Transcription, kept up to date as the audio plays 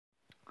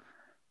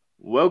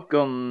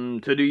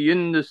Welcome to the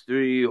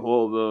Industry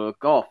Horror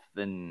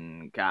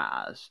Coffin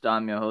Cast.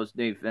 I'm your host,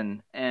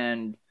 Nathan,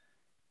 and,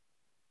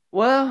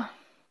 well,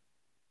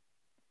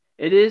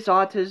 it is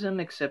Autism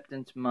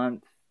Acceptance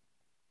Month,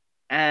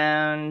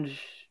 and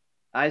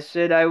I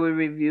said I would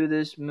review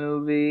this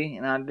movie,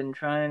 and I've been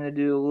trying to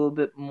do a little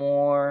bit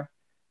more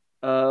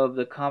of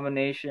the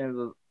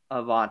combination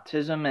of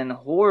autism and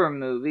horror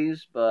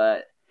movies,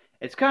 but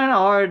it's kind of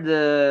hard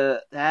to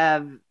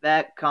have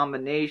that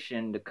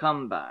combination to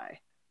come by.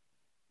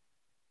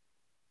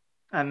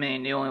 I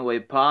mean, the only way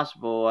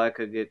possible I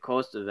could get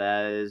close to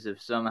that is if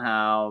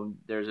somehow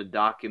there's a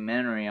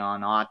documentary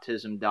on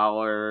autism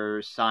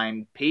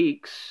 $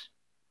 peaks.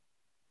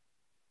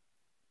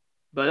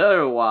 But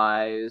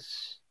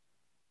otherwise,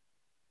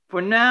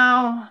 for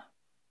now,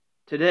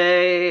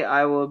 today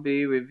I will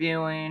be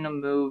reviewing a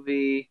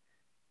movie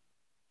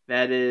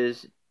that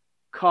is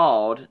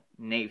called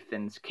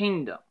Nathan's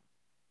Kingdom.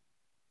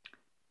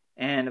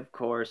 And of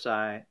course,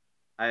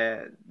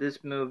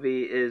 this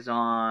movie is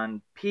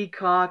on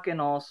Peacock, and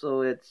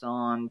also it's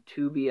on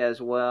Tubi as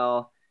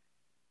well.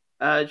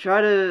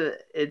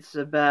 It's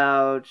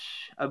about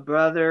a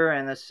brother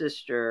and a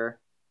sister,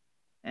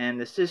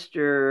 and the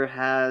sister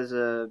I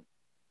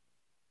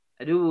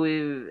do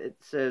believe it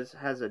says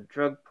has a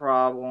drug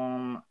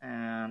problem,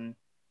 and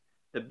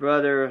the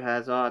brother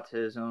has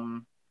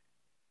autism,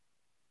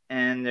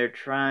 and they're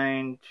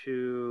trying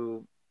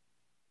to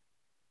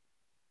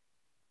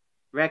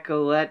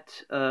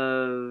recollect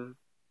of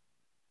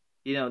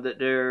that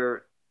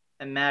their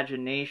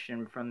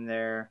imagination from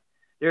their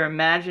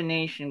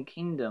imagination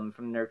kingdom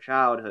from their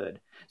childhood.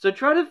 So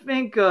try to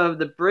think of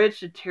the Bridge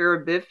to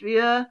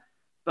Terabithia,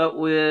 but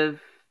with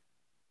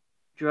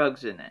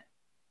drugs in it.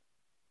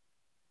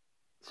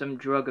 Some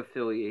drug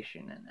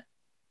affiliation in it.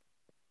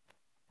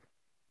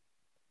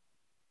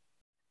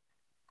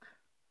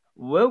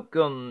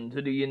 Welcome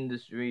to the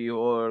Industry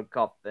Horror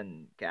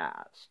Coffin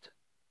Cast.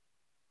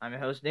 I'm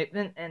your host,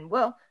 Nathan, and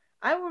well,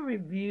 I will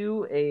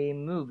review a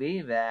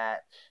movie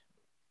that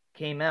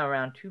came out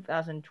around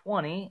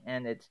 2020,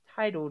 and it's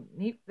titled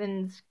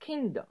Nathan's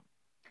Kingdom.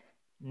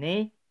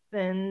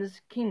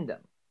 Nathan's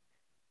Kingdom.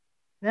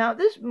 Now,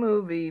 this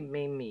movie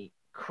made me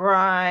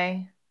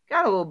cry,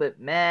 got a little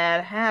bit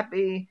mad,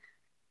 happy,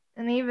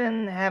 and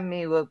even had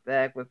me look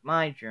back with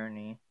my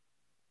journey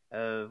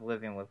of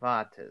living with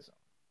autism.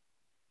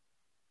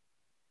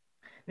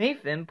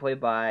 Nathan,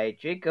 played by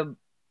Jacob,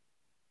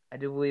 I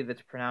do believe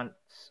it's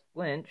pronounced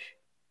Lynch,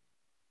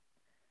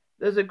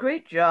 does a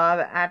great job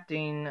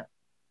acting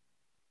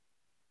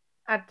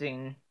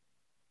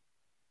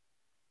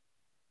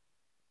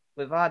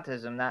with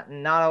autism, not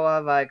a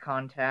lot of eye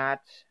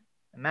contact,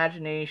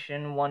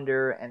 imagination,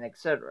 wonder, and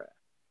etc.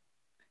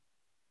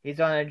 He's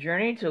on a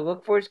journey to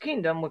look for his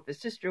kingdom with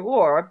his sister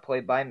Laura,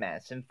 played by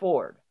Madison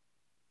Ford.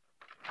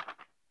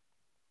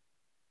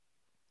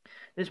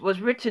 This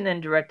was written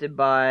and directed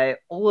by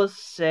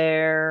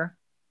Olicer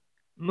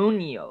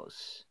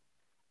Munoz.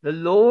 The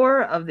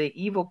lore of the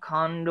evil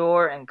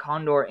Condor and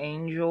Condor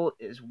Angel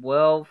is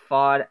well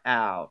thought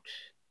out.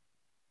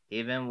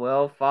 Even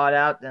well thought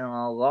out in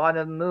a lot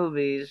of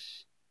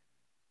movies,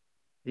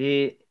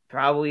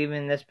 probably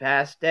even this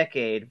past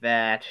decade,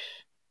 that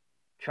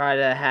try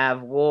to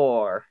have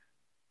lore.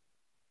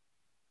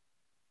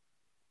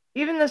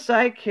 Even the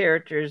side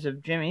characters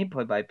of Jimmy,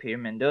 played by Peter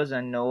Mendoza,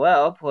 and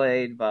Noel,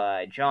 played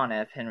by John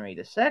F. Henry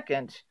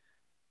II,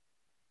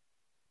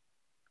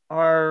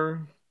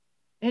 are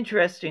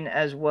interesting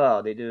as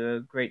well. They do a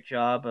great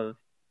job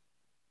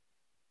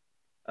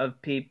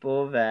of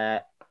people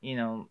that,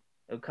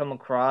 come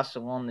across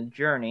along the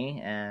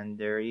journey, and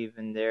they're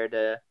even there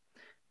to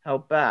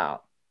help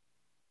out.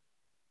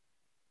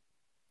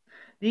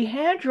 The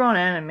hand-drawn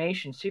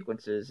animation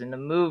sequences in the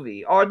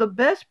movie are the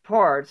best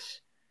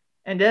parts,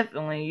 and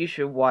definitely you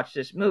should watch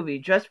this movie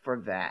just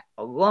for that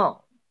alone.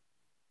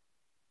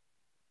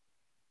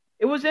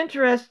 It was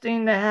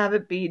interesting to have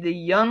it be the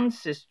young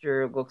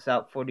sister looks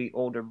out for the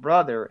older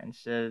brother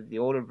instead of the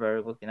older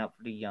brother looking out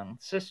for the young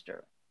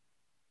sister.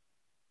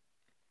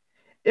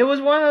 It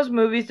was one of those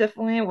movies,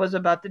 definitely it was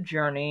about the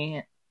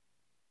journey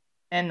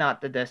and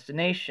not the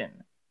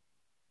destination.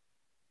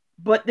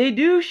 But they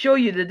do show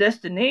you the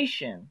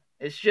destination.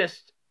 It's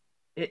just,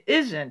 it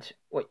isn't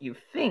what you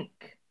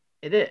think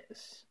it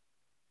is.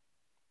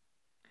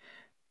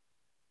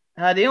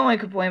 The only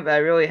complaint that I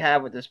really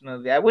have with this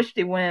movie, I wish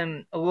they went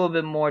in a little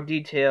bit more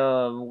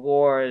detail of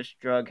Laura's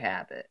drug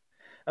habit.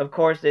 Of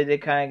course, they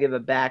did kind of give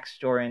a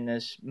backstory in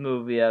this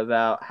movie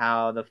about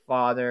how the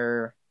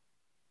father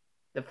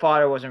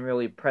wasn't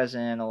really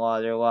present in a lot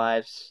of their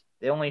lives.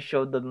 They only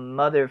showed the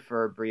mother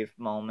for a brief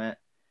moment.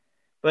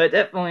 But it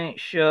definitely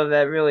showed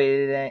that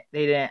really they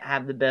didn't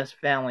have the best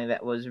family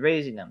that was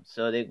raising them.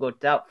 So they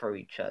looked out for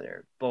each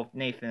other, both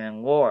Nathan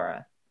and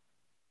Laura.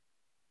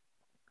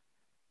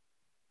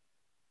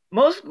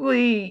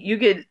 Mostly, you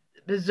get,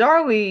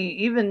 bizarrely,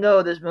 even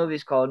though this movie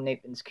is called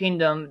Nathan's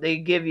Kingdom, they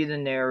give you the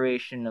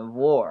narration of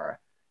Laura.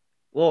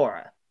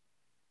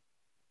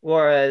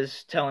 Laura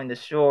is telling the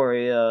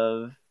story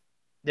of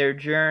their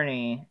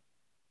journey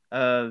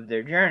of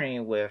their journey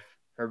with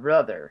her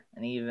brother,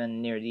 and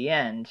even near the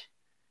end,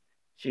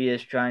 she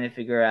is trying to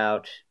figure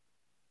out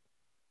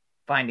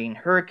finding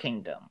her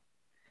kingdom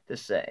to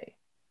say.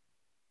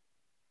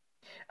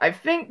 I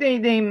think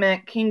they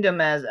meant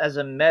kingdom as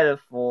a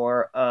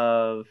metaphor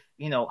of,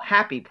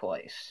 happy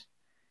place.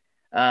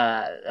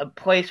 A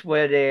place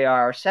where they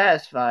are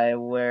satisfied,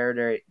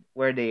 where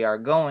they are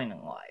going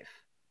in life.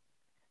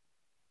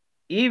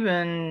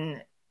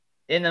 Even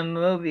in the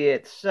movie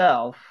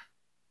itself,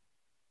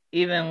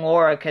 even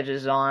Laura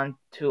catches on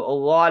to a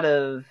lot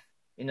of,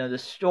 the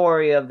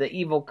story of the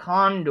evil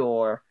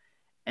condor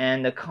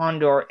and the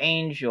condor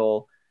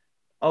angel.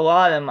 A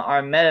lot of them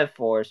are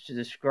metaphors to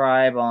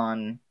describe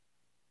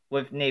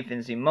with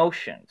Nathan's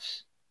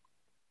emotions.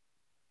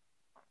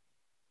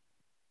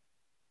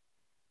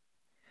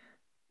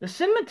 The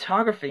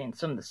cinematography in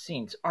some of the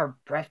scenes are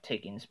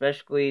breathtaking,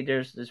 especially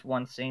there's this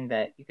one scene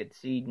that you could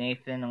see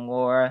Nathan and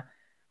Laura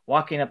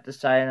walking up the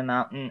side of the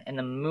mountain and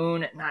the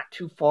moon not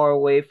too far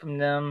away from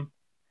them.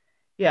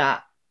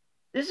 Yeah,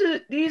 this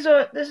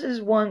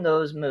is one of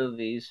those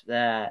movies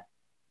that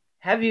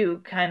have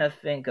you kind of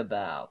think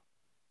about,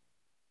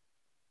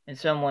 in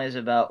some ways,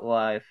 about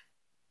life,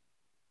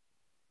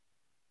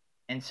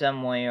 in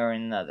some way or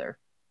another.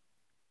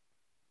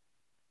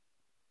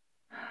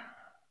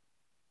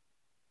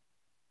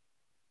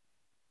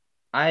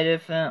 I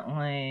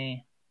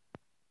definitely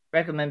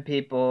recommend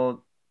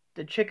people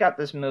to check out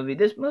this movie.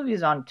 This movie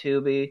is on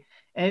Tubi,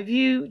 and if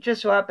you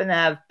just so happen to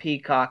have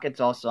Peacock, it's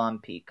also on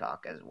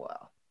Peacock as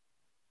well.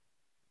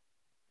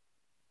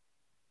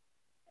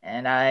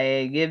 And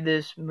I give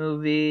this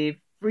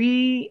movie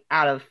 3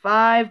 out of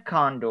 5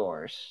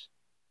 condors.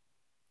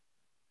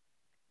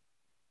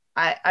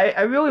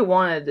 I really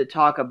wanted to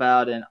talk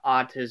about an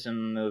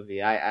autism movie.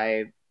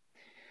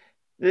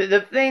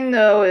 The thing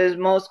though is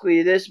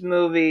mostly this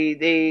movie,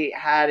 they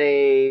had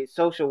a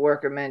social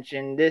worker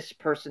mention this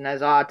person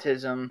has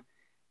autism,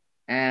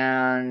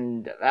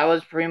 and that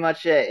was pretty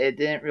much it. It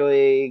didn't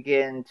really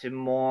get into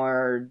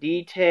more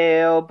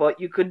detail, but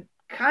you could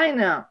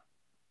kind of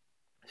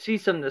see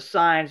some of the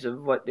signs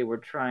of what they were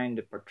trying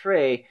to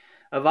portray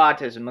of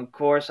autism. Of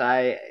course,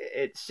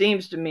 it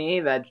seems to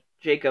me that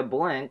Jacob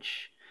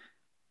Lynch,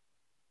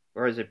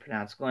 or is it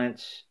pronounced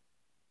Lynch?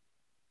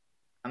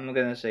 I'm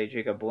going to say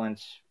Jacob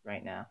Lynch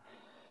right now.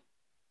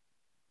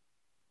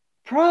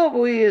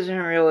 Probably isn't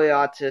really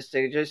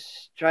autistic.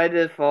 Just tried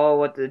to follow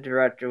what the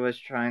director was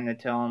trying to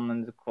tell him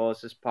in the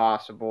closest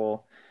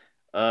possible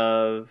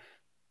of,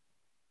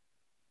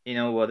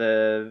 what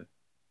an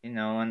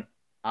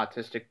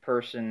autistic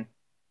person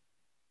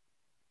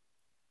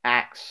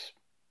acts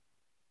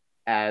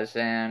as,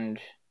 and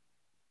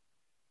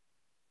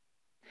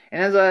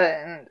as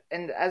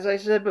I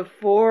said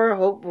before,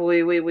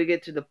 hopefully we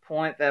get to the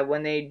point that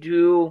when they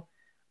do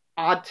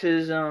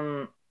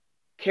autism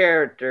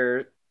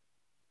character,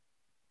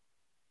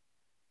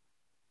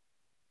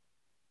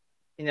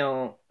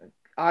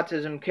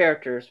 autism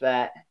characters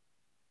that,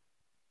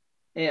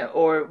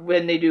 or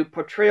when they do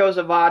portrayals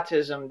of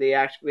autism, they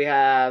actually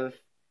have,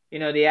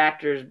 the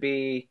actors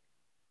be,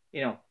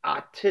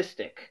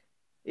 autistic,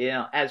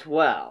 as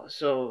well.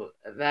 So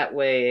that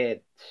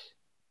way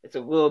it's a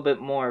little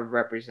bit more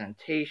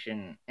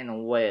representation in a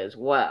way as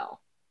well.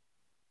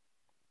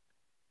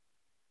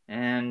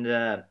 And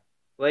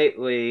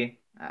lately,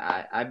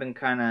 I've been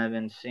kind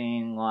of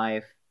seeing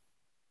life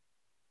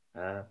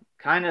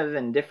kind of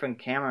in different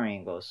camera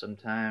angles.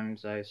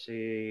 Sometimes I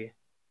see,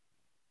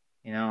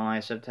 I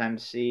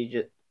sometimes see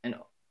just, and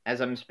as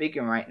I'm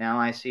speaking right now,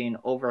 I see an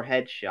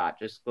overhead shot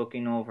just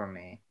looking over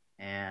me.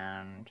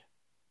 And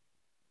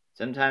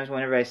sometimes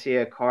whenever I see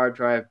a car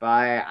drive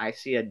by, I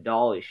see a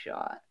dolly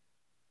shot.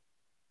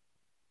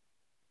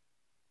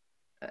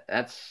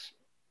 That's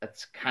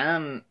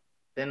kind of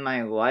been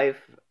my life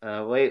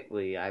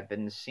lately. I've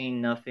been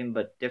seeing nothing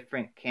but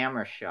different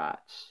camera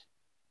shots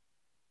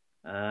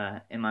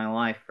in my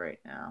life right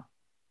now.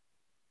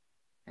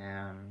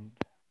 And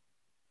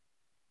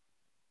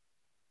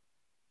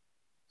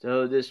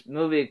so this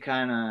movie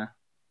I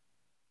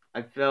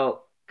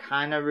felt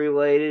kind of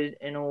related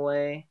in a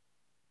way,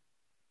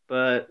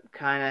 but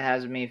kind of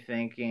has me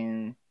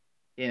thinking,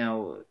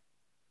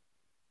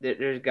 that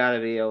there's got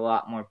to be a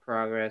lot more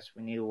progress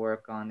we need to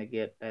work on to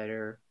get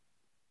better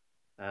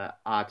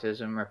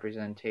autism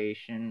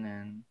representation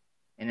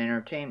and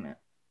entertainment.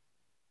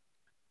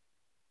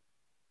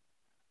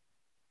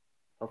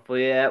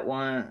 Hopefully at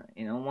one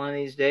of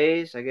these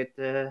days I get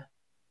to,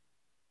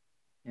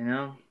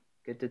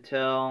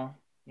 tell,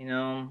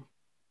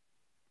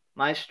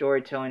 my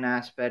storytelling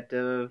aspect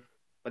of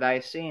what I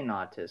see in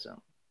autism.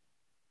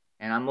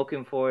 And I'm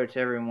looking forward to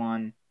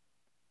everyone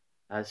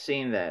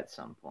seeing that at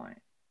some point.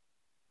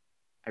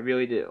 I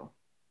really do.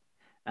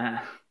 I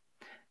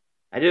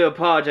do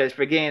apologize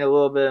for getting a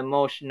little bit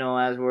emotional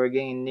as we're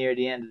getting near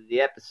the end of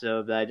the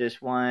episode, but I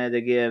just wanted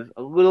to give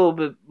a little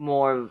bit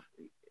more of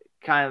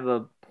kind of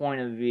a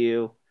point of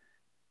view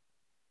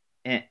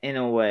in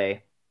a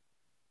way.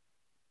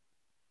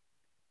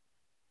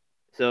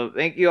 So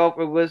thank you all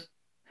for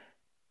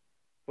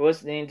for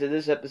listening to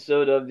this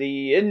episode of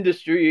the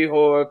Industry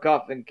Horror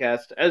Coffin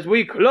Cast as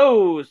we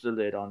close the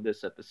lid on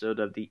this episode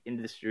of the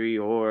Industry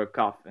Horror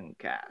Coffin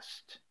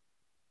Cast.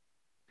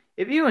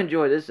 If you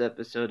enjoy this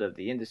episode of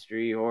the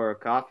Industry Horror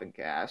Coffin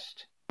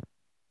Cast,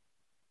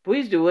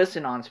 please do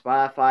listen on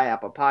Spotify,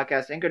 Apple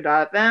Podcasts,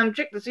 Anchor.fm.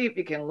 Check to see if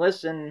you can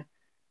listen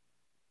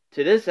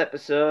to this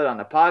episode on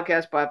the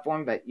podcast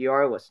platform that you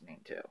are listening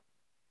to.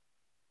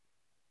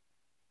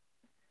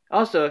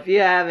 Also, if you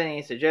have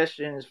any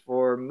suggestions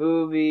for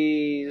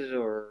movies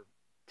or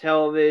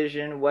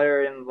television,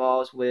 whether it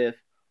involves with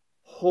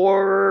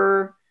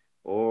horror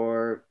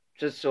or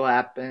just so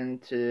happen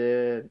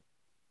to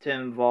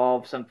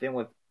involve something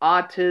with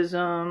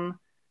autism,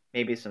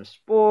 maybe some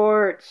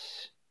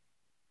sports,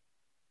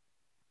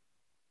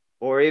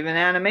 or even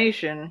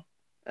animation,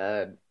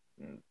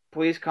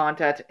 please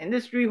contact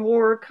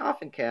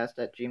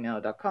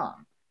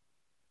industryhorrorcoffincast@gmail.com.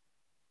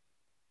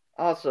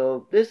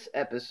 Also, this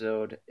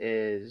episode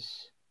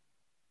is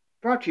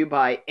brought to you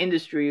by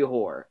Industry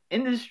Horror.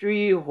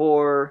 Industry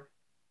Horror,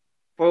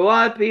 for a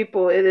lot of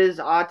people, it is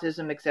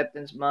Autism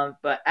Acceptance Month,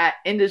 but at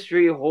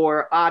Industry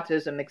Horror,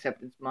 Autism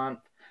Acceptance Month,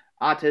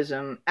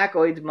 Autism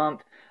Accolades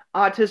Month,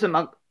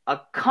 Autism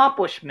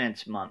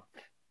Accomplishments Month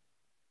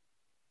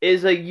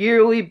is a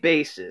yearly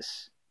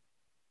basis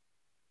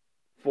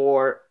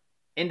for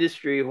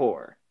Industry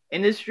Horror.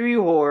 Industry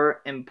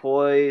Horror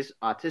employs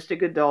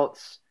autistic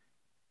adults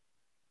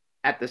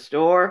at the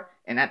store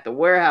and at the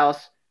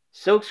warehouse,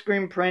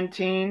 silkscreen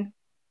printing,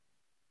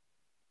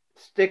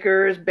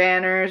 stickers,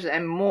 banners,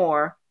 and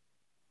more.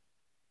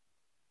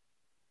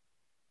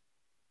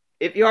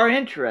 If you are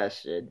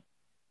interested,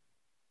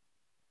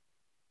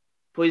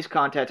 please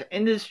contact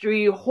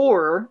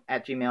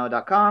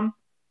industryhorror@gmail.com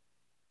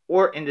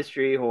or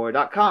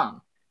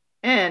industryhorror.com.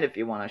 And if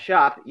you want to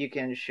shop, you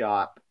can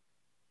shop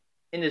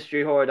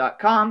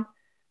industryhorror.com,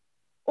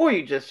 or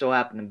you just so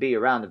happen to be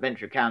around the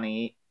Ventura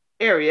County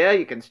area,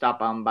 you can stop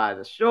on by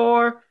the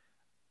store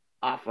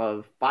off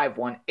of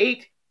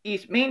 518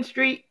 East Main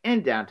Street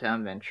in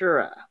downtown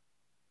Ventura.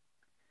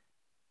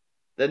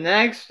 The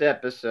next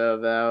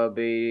episode that I'll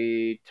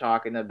be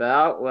talking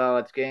about, well,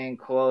 it's getting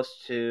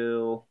close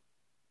to,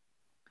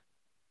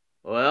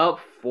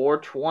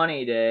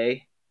 420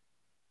 Day.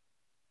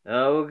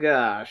 Oh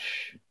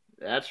gosh,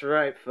 that's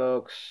right,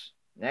 folks.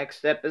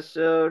 Next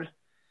episode,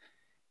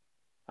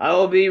 I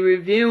will be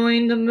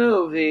reviewing the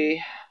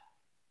movie.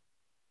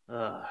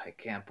 I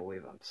can't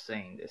believe I'm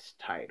saying this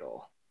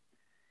title.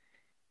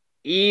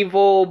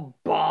 Evil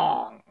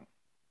Bong.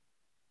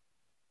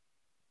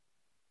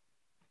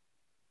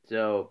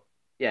 So,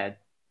 yeah,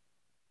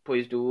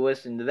 please do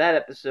listen to that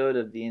episode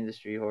of the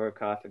Industry Horror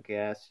Coffin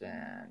Cast,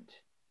 and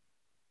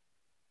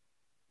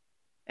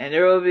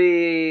there will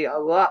be a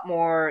lot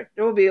more.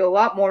 There will be a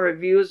lot more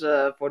reviews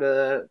for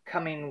the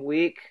coming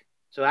week.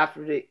 So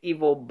after the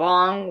Evil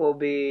Bong will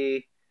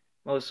be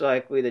most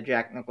likely the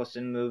Jack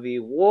Nicholson movie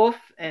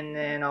Wolf, and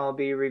then I'll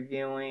be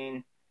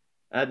reviewing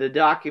the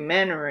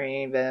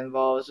documentary that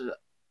involves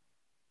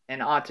an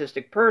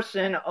autistic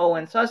person,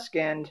 Owen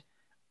Suskind,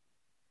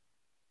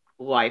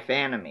 Life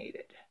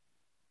Animated.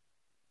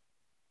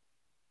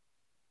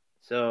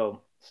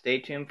 So stay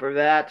tuned for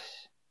that,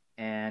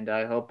 and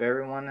I hope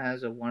everyone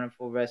has a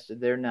wonderful rest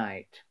of their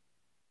night.